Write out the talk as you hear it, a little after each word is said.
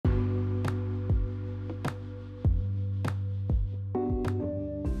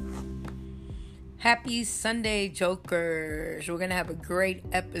Happy Sunday, Jokers. We're going to have a great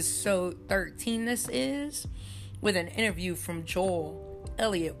episode 13, this is, with an interview from Joel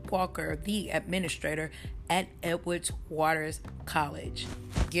Elliott Walker, the administrator at Edwards Waters College.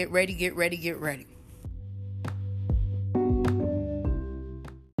 Get ready, get ready, get ready.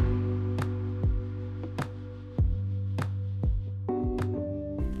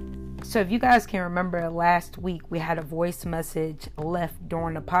 So if you guys can remember, last week we had a voice message left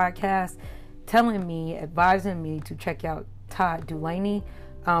during the podcast telling me, advising me to check out Todd Dulaney.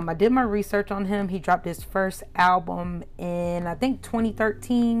 I did my research on him. He dropped his first album in, I think,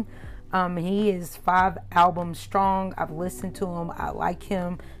 2013. He is 5 albums strong. I've listened to him. I like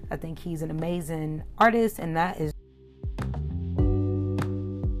him. I think he's an amazing artist, and that is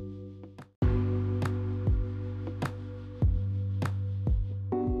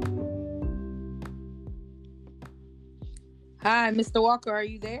Hi, Mr. Walker. Are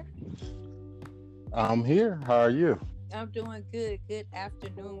you there? I'm here. How are you? I'm doing good. Good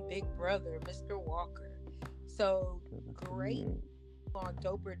afternoon, big brother, Mr. Walker. So great on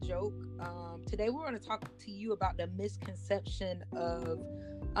Doper Joke. Today we're going to talk to you about the misconception of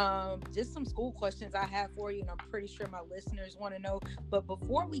just some school questions I have for you, and I'm pretty sure my listeners want to know. But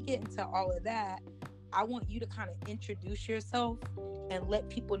before we get into all of that, I want you to kind of introduce yourself and let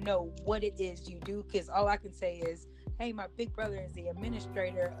people know what it is you do, because all I can say is, hey, my big brother is the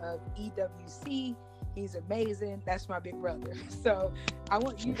administrator of EWC. He's amazing. That's my big brother. So I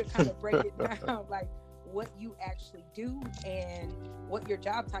want you to kind of break it down, like what you actually do and what your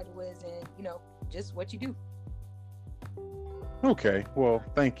job title is, and, just what you do. Okay. Well,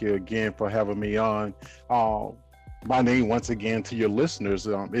 thank you again for having me on. My name, once again, to your listeners,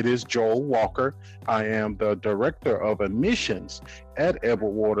 it is Joel Walker. I am the director of admissions at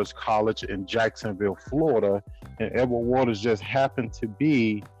Edwards Waters College in Jacksonville, Florida. And Edwards Waters just happened to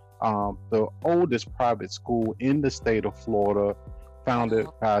be the oldest private school in the state of Florida, founded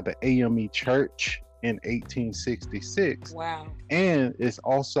by the AME Church in 1866. Wow. And it's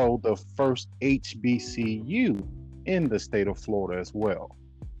also the first HBCU in the state of Florida as well.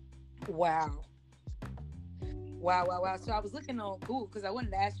 Wow. So I was looking on Google because I wanted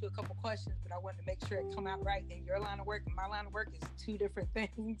to ask you a couple questions, but I wanted to make sure it come out right. And your line of work and my line of work is 2 different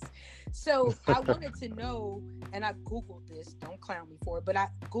things. So I wanted to know, and I Googled this, don't clown me for it, but I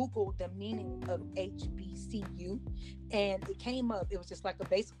Googled the meaning of HBCU, and it came up. It was just like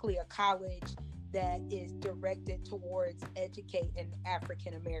basically a college that is directed towards educating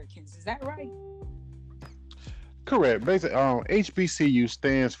African Americans. Is that right? Correct. Basically, HBCU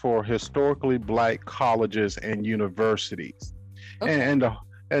stands for Historically Black Colleges and Universities. Okay. And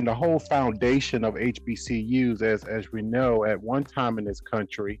the whole foundation of HBCUs, as we know, at one time in this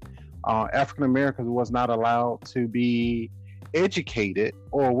country, African Americans was not allowed to be educated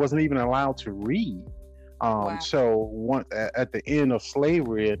or wasn't even allowed to read. Wow. So at the end of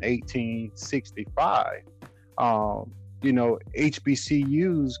slavery in 1865,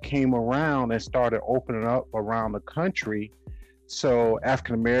 HBCUs came around and started opening up around the country so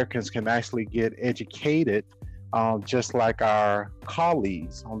African Americans can actually get educated, just like our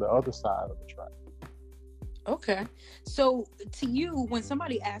colleagues on the other side of the track. Okay. So to you, when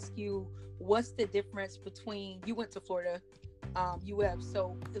somebody asks you what's the difference between, you went to Florida, UF,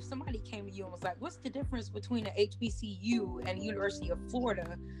 so if somebody came to you and was like, what's the difference between an HBCU and the University of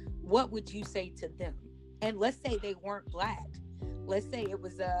Florida, what would you say to them? And let's say they weren't Black. Let's say it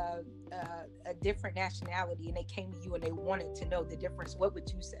was a different nationality and they came to you and they wanted to know the difference. What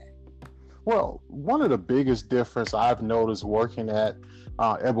would you say? Well, one of the biggest difference I've noticed working at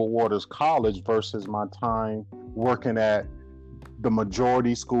Edwards Waters College versus my time working at the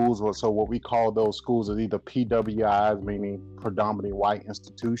majority schools, or so what we call those schools is either PWIs, meaning predominantly white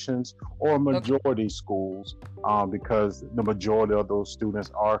institutions, or majority schools, because the majority of those students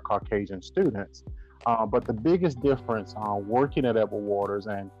are Caucasian students. But the biggest difference working at Edwards Waters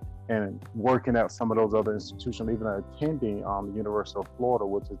and working at some of those other institutions, even attending the University of Florida,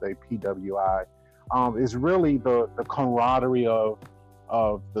 which is a PWI, is really the camaraderie of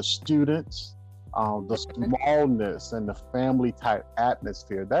the students, the smallness and the family type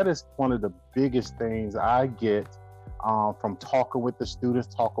atmosphere. That is one of the biggest things I get from talking with the students,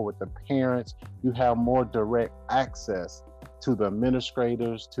 talking with the parents. You have more direct access to the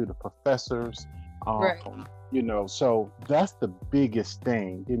administrators, to the professors. Right. So that's the biggest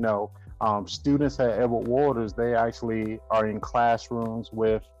thing. Students at Edwards Waters, they actually are in classrooms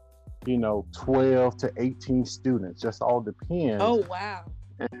with 12 to 18 students, just all depends. Oh, wow.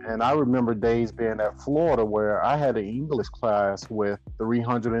 And I remember days being at Florida where I had an English class with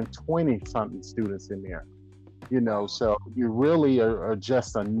 320 something students in there. Wow. So you really are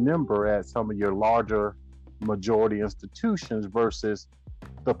just a number at some of your larger majority institutions versus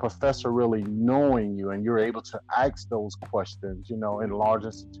the professor really knowing you and you're able to ask those questions. In large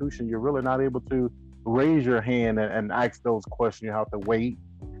institutions, you're really not able to raise your hand and ask those questions. You have to wait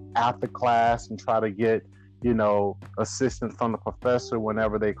after class and try to get assistance from the professor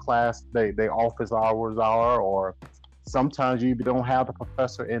whenever they office hours are, or sometimes you don't have the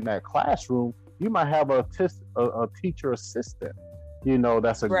professor in that classroom. You might have a teacher assistant,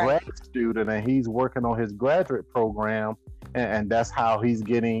 that's a Right. grad student and he's working on his graduate program, and that's how he's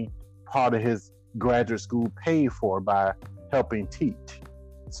getting part of his graduate school paid for by helping teach.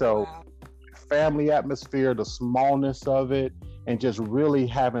 So Wow. family atmosphere, the smallness of it, and just really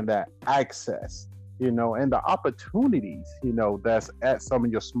having that access, and the opportunities, that's at some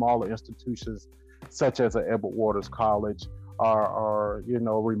of your smaller institutions, such as at Edward Waters College, are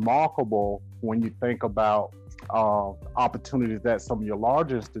remarkable when you think about opportunities that some of your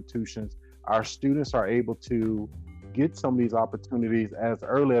larger institutions. Our students are able to get some of these opportunities as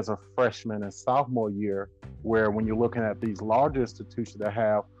early as a freshman and sophomore year, where when you're looking at these larger institutions that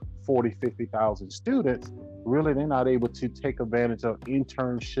have 40, 50,000 students, really they're not able to take advantage of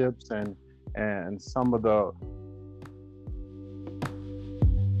internships and some of the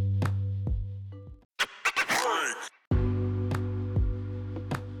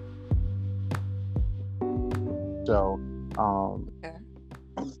so Okay.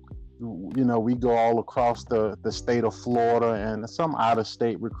 we go all across the state of Florida and some out of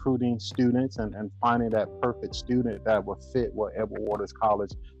state recruiting students and finding that perfect student that will fit what Edward Waters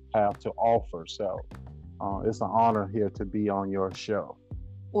College have to offer. So it's an honor here to be on your show.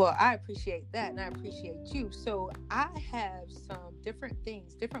 Well, I appreciate that, and I appreciate you. So I have some different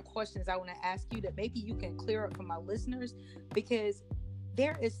questions I want to ask you that maybe you can clear up for my listeners, because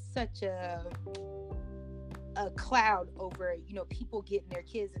there is such a cloud over people getting their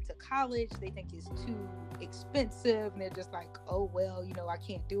kids into college. They think it's too expensive, and they're just like, oh well, I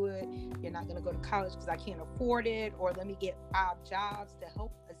can't do it. You're not going to go to college because I can't afford it, or let me get 5 jobs to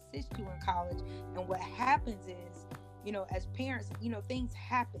help assist you in college. And what happens is, as parents, things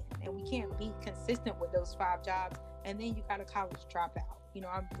happen and we can't be consistent with those 5 jobs, and then you got a college dropout.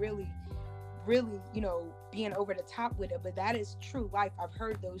 I'm really being over the top with it, but that is true life. I've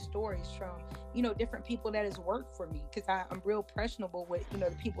heard those stories from different people that has worked for me, because I'm real impressionable with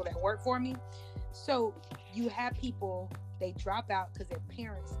the people that work for me. So you have people, they drop out because their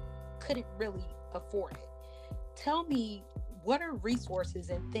parents couldn't really afford it. Tell me, what are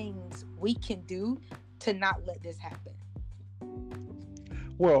resources and things we can do to not let this happen?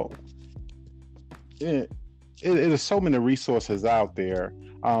 Well, it is so many resources out there,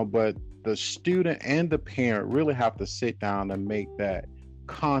 but the student and the parent really have to sit down and make that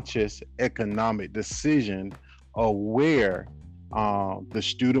conscious economic decision of where the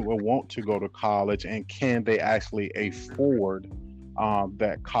student will want to go to college and can they actually afford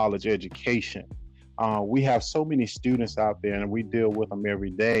that college education. We have so many students out there, and we deal with them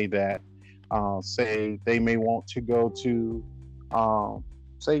every day, that say they may want to go to,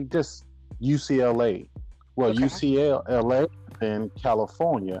 say, just UCLA. Well, Okay. UCLA in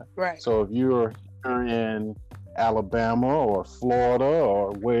California. Right. So if you're here in Alabama or Florida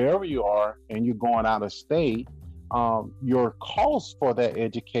or wherever you are, and you're going out of state, your cost for that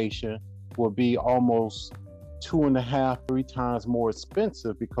education will be almost 2.5, 3 times more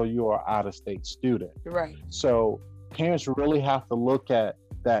expensive because you are out of state student. Right. So parents really have to look at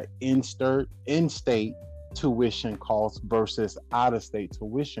that in-state tuition cost versus out-of-state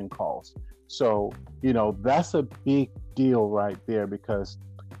tuition cost. So, that's a big deal right there, because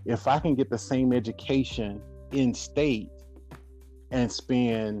if I can get the same education in state and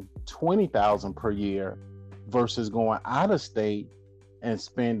spend $20,000 per year versus going out of state and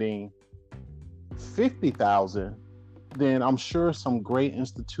spending $50,000, then I'm sure some great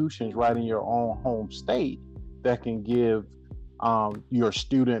institutions right in your own home state that can give your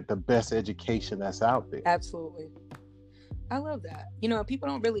student the best education that's out there. Absolutely. I love that. People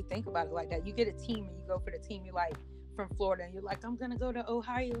don't really think about it like that. You get a team and you go for the team. You're like from Florida, and you're like, I'm gonna go to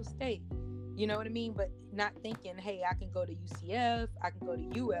Ohio State. You know what I mean? But not thinking, hey, I can go to UCF, I can go to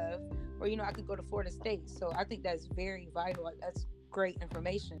UF, or I can go to Florida State. So I think that's very vital. That's great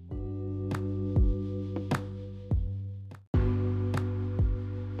information.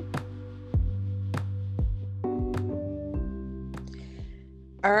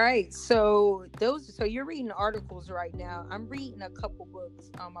 All right, so you're reading articles right now. I'm reading a couple books.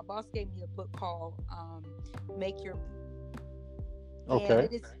 My boss gave me a book called "Make Your," and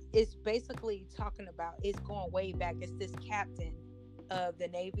Okay. it's basically talking about, it's going way back. It's this captain of the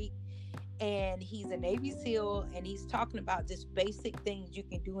Navy, and he's a Navy SEAL, and he's talking about just basic things you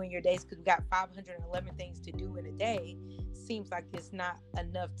can do in your days, because we got 511 things to do in a day. Seems like it's not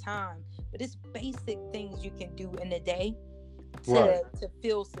enough time, but it's basic things you can do in a day to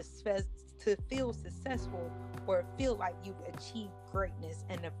feel successful, or feel like you've achieved greatness.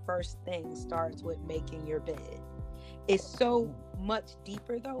 And the first thing starts with making your bed. It's so much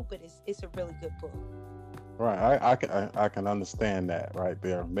deeper though, but it's a really good book. Right. I can understand that right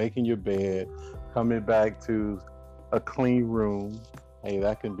there. Making your bed, coming back to a clean room. Hey,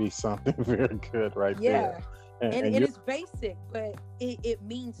 that can be something very good right there. And it's basic, but it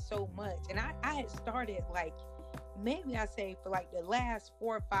means so much. And I had started, like, maybe I say for like the last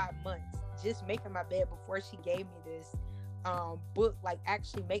 4 or 5 months, just making my bed before she gave me this book, like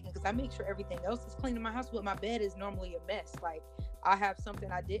actually making, because I make sure everything else is clean in my house, but my bed is normally a mess. Like, I have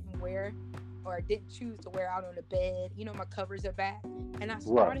something I didn't wear or didn't choose to wear out on the bed. You know, my covers are back. And I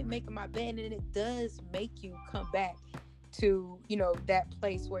started making my bed, and it does make you come back to, you know, that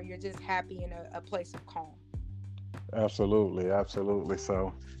place where you're just happy in a place of calm. Absolutely.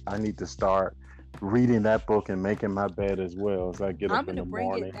 So I need to start reading that book and making my bed as well as I get up in the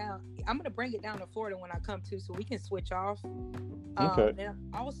morning. I'm going to bring it down to Florida when I come to, so we can switch off. Okay. And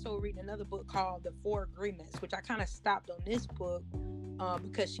I'm also reading another book called The Four Agreements, which I kind of stopped on this book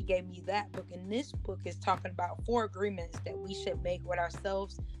because she gave me that book. And this book is talking about 4 agreements that we should make with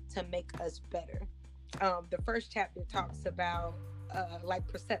ourselves to make us better. The first chapter talks about like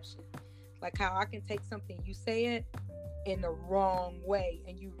perception, like how I can take something, you say it in the wrong way,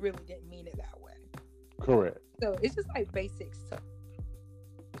 and you really didn't mean it that way. Correct. So it's just like basic stuff.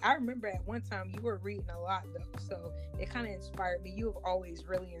 I remember at one time you were reading a lot though, so it kind of inspired me. You have always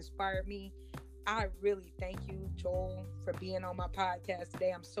really inspired me. I really thank you, Joel, for being on my podcast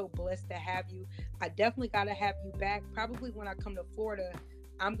today. I'm so blessed to have you. I definitely got to have you back. Probably when I come to Florida,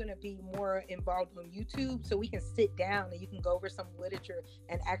 I'm going to be more involved on YouTube, so we can sit down and you can go over some literature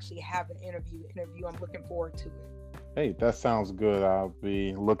and actually have an interview. I'm looking forward to it. Hey, that sounds good. I'll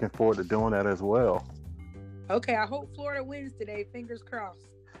be looking forward to doing that as well. Okay, I hope Florida wins today. Fingers crossed.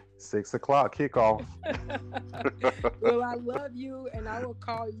 6 o'clock kickoff. Well, I love you, and I will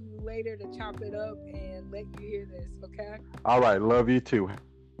call you later to chop it up and let you hear this, okay? All right, love you too.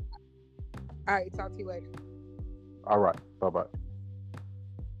 All right, talk to you later. All right, bye-bye.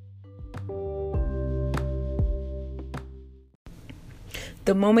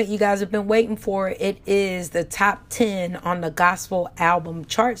 The moment you guys have been waiting for. It is the top 10 on the gospel album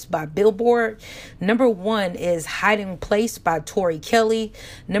charts by Billboard. Number 1 is Hiding Place by Tori Kelly.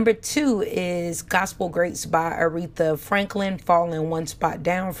 Number 2 is Gospel Greats by Aretha Franklin, falling 1 spot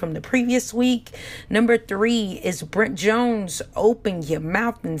down from the previous week. Number 3 is Brent Jones, Open Your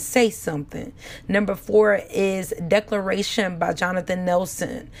Mouth and Say Something. Number 4 is Declaration by Jonathan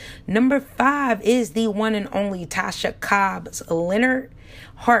Nelson. Number 5 is the one and only Tasha Cobb's Leonard,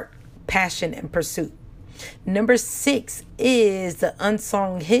 Heart, Passion, and Pursuit. Number 6 is the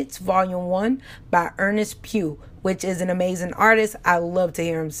Unsung Hits Volume 1 by Ernest Pugh, which is an amazing artist. I love to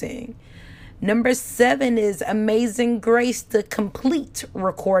hear him sing. Number 7 is Amazing Grace, the complete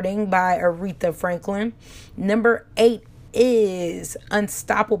recording by Aretha Franklin. Number 8 is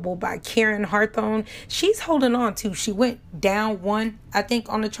Unstoppable by Karen Hawthorne. She's holding on too. She went down 1, I think,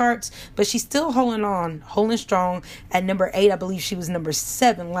 on the charts, but she's still holding strong at number 8. I believe she was number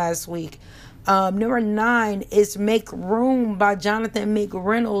 7 last week. Number 9 is Make Room by Jonathan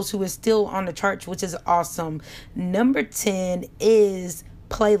McReynolds, who is still on the charts, which is awesome. Number 10 is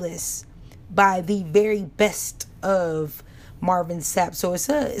Playlist by the very best of Marvin Sapp. So it's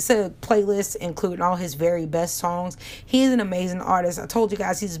a playlist including all his very best songs. He's an amazing artist. I told you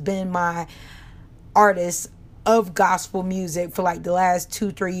guys he's been my artist of gospel music for like the last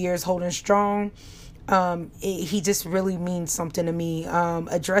 2-3 years, holding strong. He just really means something to me.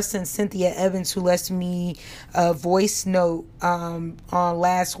 Addressing Cynthia Evans, who left me a voice note on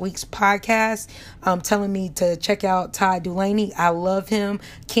last week's podcast, telling me to check out Ty Dulaney. I love him.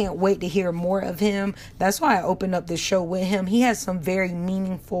 Can't wait to hear more of him. That's why I opened up the show with him. He has some very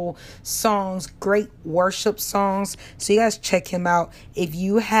meaningful songs, great worship songs. So you guys check him out. If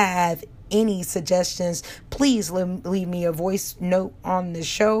you have any suggestions, please leave me a voice note on the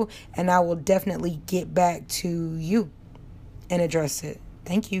show, and I will definitely get back to you and address it.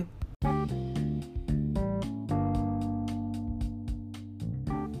 Thank you.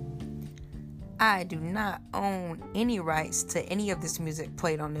 I do not own any rights to any of this music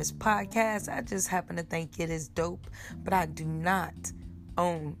played on this podcast. I just happen to think it is dope, but I do not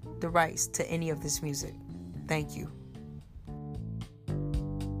own the rights to any of this music. Thank you.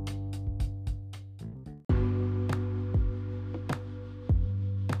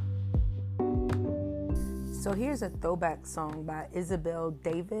 So here's a throwback song by Isabel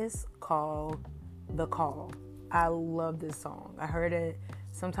Davis called The Call. I love this song. I heard it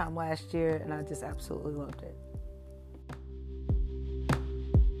sometime last year and I just absolutely loved it.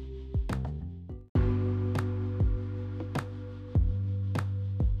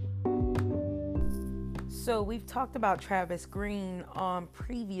 So we've talked about Travis Green on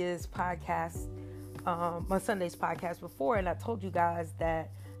previous podcasts, on Sunday's podcast before, and I told you guys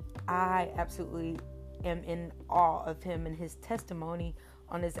that I absolutely am in awe of him and his testimony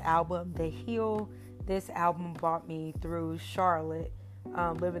on his album, The Heal. This album brought me through Charlotte,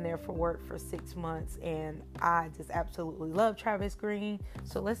 living there for work for 6 months, and I just absolutely love Travis Green.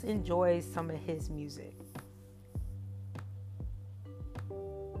 So let's enjoy some of his music.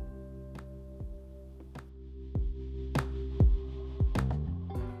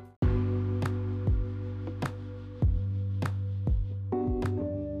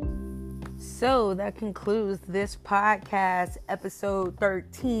 So that concludes this podcast, episode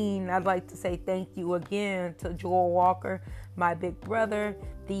 13. I'd like to say thank you again to Joel Walker, my big brother,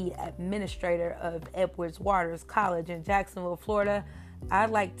 the administrator of Edwards Waters College in Jacksonville, Florida. I'd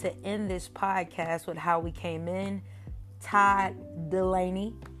like to end this podcast with how we came in. Todd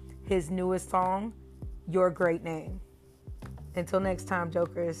Delaney, his newest song, Your Great Name. Until next time,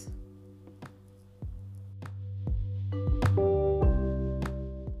 Jokers.